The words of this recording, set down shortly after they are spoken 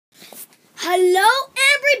Hello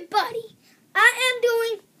everybody, I am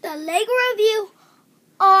doing the Lego review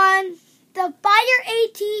on the Fire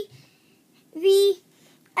ATV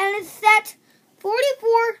and it's set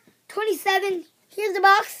 4427. Here's the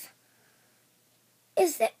box. It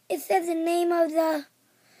says the name of the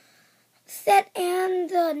set and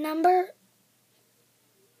the number.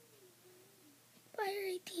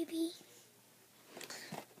 Fire ATV.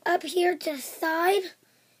 Up here to the side,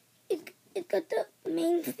 it's got the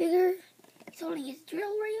main figure. He's holding his drill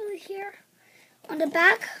right over here. On the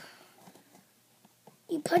back,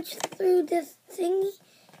 you punch through this thingy.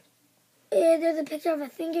 There's a picture of a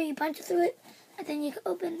finger. You punch through it, and then you can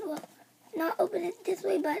open, well, not open it this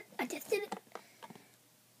way, but I just did it.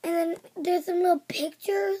 And then there's some little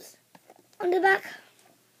pictures on the back.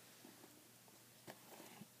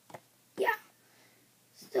 Yeah.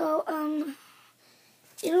 So,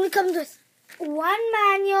 it only comes with one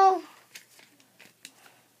manual.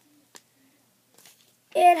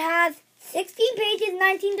 It has 16 pages,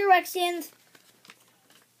 19 directions.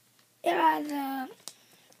 It has a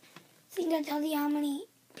thing that tells you how many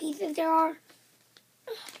pieces there are.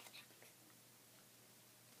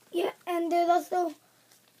 Yeah, and there's also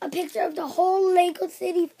a picture of the whole Lego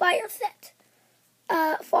City fire set.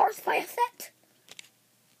 Forest fire set.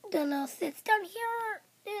 The little sets down here.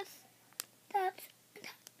 This, that, and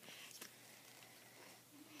that.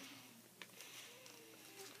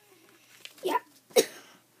 Yeah.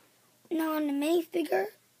 Now on the minifigure,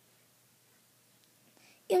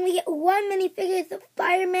 you only get one minifigure. It's a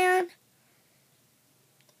fireman.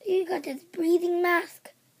 You got his breathing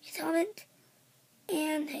mask, his helmet,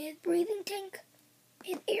 and his breathing tank,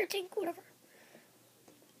 his air tank, whatever.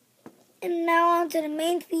 And now on to the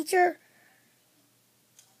main feature.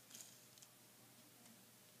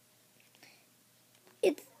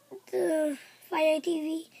 It's the Fire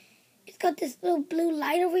ATV. It's got this little blue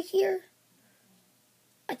light over here.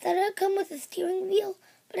 I thought it would come with a steering wheel,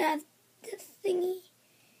 but it has this thingy.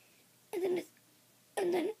 And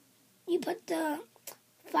then you put the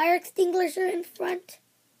fire extinguisher in front.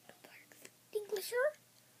 Fire extinguisher.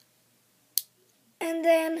 And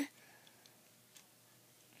then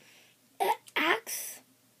an axe.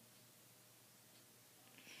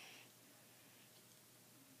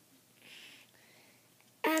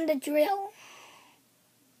 And a drill.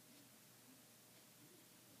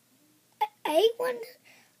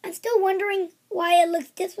 I'm still wondering why it looks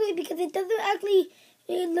this way, because it doesn't actually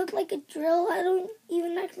really look like a drill. I don't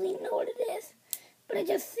even actually know what it is, but I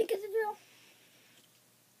just think it's a drill.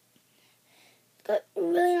 It's got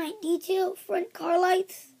really nice detail. Front car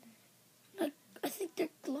lights. Like, I think they're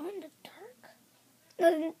glow in the dark.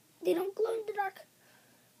 No, they don't glow in the dark.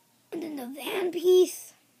 And then the van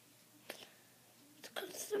piece. It's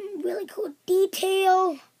got some really cool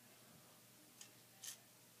detail.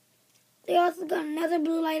 They also got another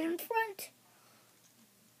blue light in front.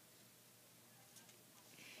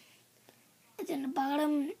 And then the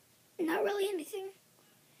bottom, not really anything.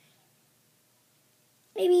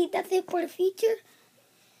 Maybe that's it for the feature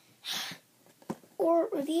or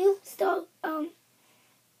review. So,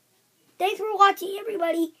 thanks for watching,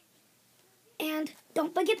 everybody. And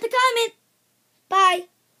don't forget to comment. Bye.